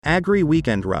AGRI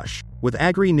Weekend Rush, with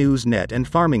AGRI News Net and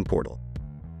Farming Portal.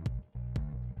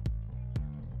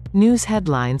 News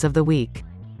headlines of the week.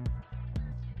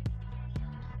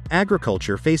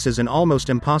 Agriculture faces an almost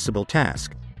impossible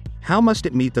task. How must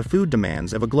it meet the food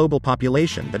demands of a global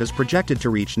population that is projected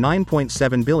to reach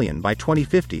 9.7 billion by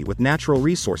 2050 with natural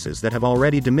resources that have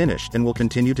already diminished and will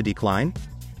continue to decline?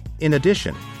 In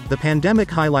addition, the pandemic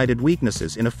highlighted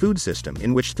weaknesses in a food system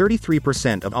in which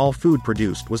 33% of all food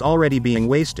produced was already being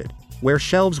wasted, where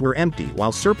shelves were empty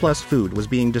while surplus food was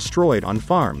being destroyed on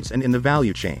farms and in the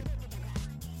value chain.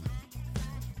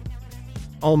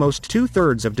 Almost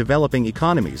two-thirds of developing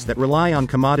economies that rely on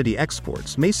commodity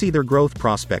exports may see their growth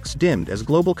prospects dimmed as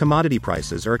global commodity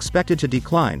prices are expected to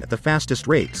decline at the fastest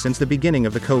rate since the beginning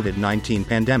of the COVID-19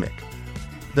 pandemic.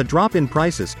 The drop in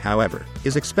prices, however,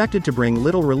 is expected to bring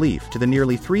little relief to the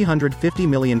nearly 350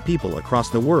 million people across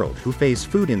the world who face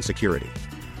food insecurity.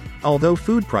 Although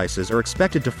food prices are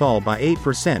expected to fall by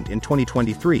 8% in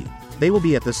 2023, they will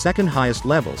be at the second highest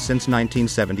level since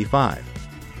 1975.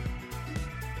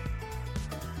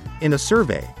 In a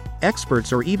survey,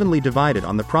 experts are evenly divided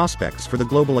on the prospects for the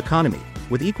global economy,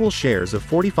 with equal shares of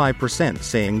 45%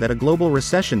 saying that a global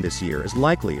recession this year is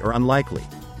likely or unlikely.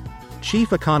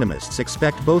 Chief economists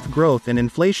expect both growth and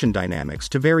inflation dynamics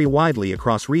to vary widely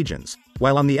across regions,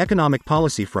 while on the economic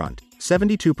policy front,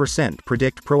 72%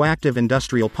 predict proactive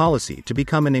industrial policy to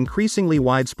become an increasingly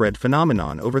widespread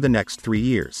phenomenon over the next 3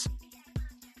 years.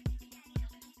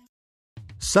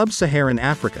 Sub-Saharan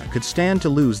Africa could stand to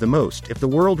lose the most if the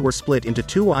world were split into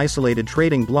two isolated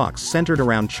trading blocs centered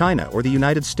around China or the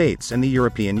United States and the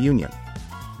European Union.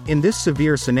 In this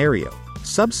severe scenario,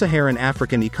 Sub-Saharan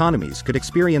African economies could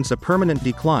experience a permanent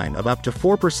decline of up to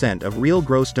 4% of real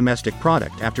gross domestic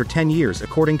product after 10 years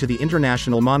according to the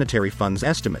International Monetary Fund's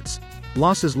estimates,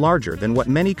 losses larger than what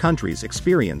many countries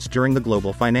experienced during the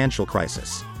global financial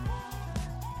crisis.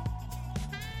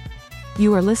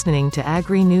 You are listening to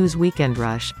AGRI News Weekend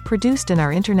Rush, produced in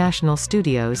our international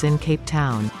studios in Cape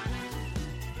Town.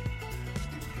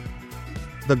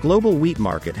 The global wheat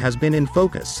market has been in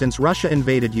focus since Russia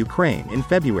invaded Ukraine in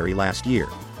February last year.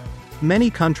 Many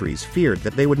countries feared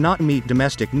that they would not meet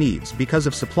domestic needs because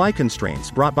of supply constraints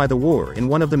brought by the war in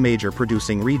one of the major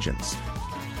producing regions.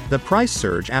 The price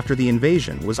surge after the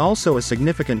invasion was also a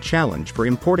significant challenge for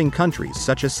importing countries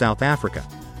such as South Africa.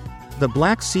 The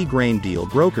Black Sea grain deal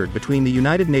brokered between the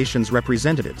United Nations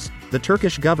representatives, the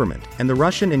Turkish government, and the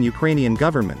Russian and Ukrainian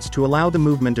governments to allow the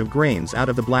movement of grains out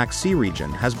of the Black Sea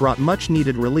region has brought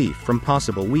much-needed relief from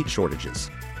possible wheat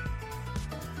shortages.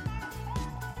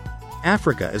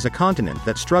 Africa is a continent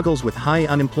that struggles with high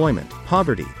unemployment,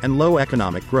 poverty, and low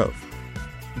economic growth.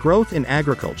 Growth in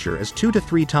agriculture is 2 to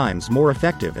 3 times more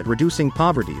effective at reducing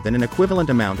poverty than an equivalent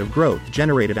amount of growth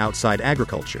generated outside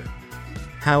agriculture.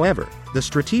 However, the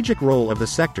strategic role of the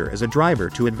sector as a driver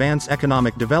to advance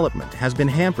economic development has been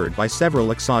hampered by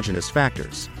several exogenous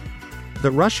factors.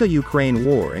 The Russia-Ukraine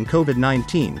war and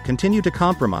COVID-19 continue to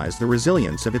compromise the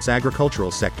resilience of its agricultural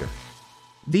sector.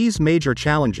 These major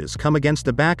challenges come against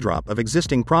the backdrop of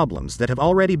existing problems that have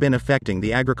already been affecting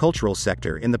the agricultural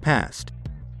sector in the past.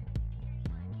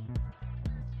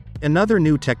 Another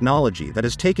new technology that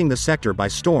is taking the sector by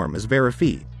storm is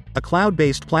Verify, a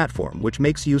cloud-based platform which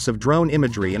makes use of drone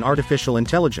imagery and artificial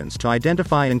intelligence to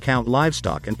identify and count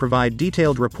livestock and provide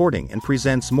detailed reporting and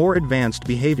presents more advanced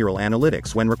behavioral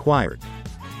analytics when required.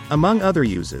 Among other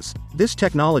uses, this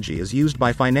technology is used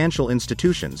by financial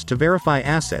institutions to verify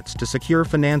assets to secure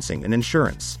financing and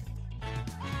insurance.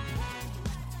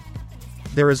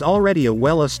 There is already a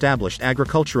well-established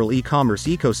agricultural e-commerce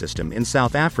ecosystem in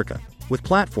South Africa, with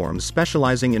platforms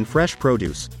specializing in fresh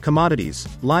produce, commodities,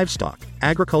 livestock,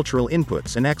 agricultural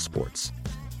inputs and exports.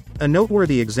 A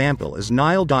noteworthy example is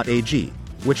Nile.ag,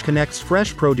 which connects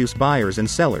fresh produce buyers and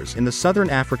sellers in the Southern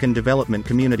African Development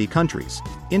Community countries,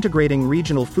 integrating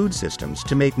regional food systems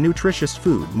to make nutritious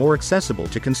food more accessible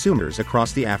to consumers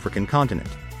across the African continent.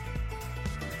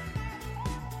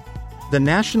 The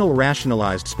National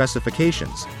Rationalized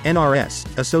Specifications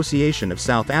 (NRS) Association of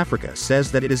South Africa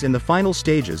says that it is in the final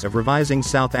stages of revising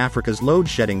South Africa's load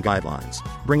shedding guidelines,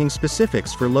 bringing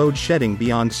specifics for load shedding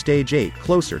beyond Stage 8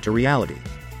 closer to reality.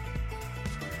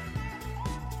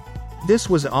 This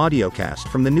was an audiocast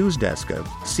from the news desk of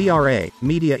CRA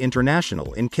Media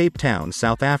International in Cape Town,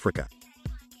 South Africa.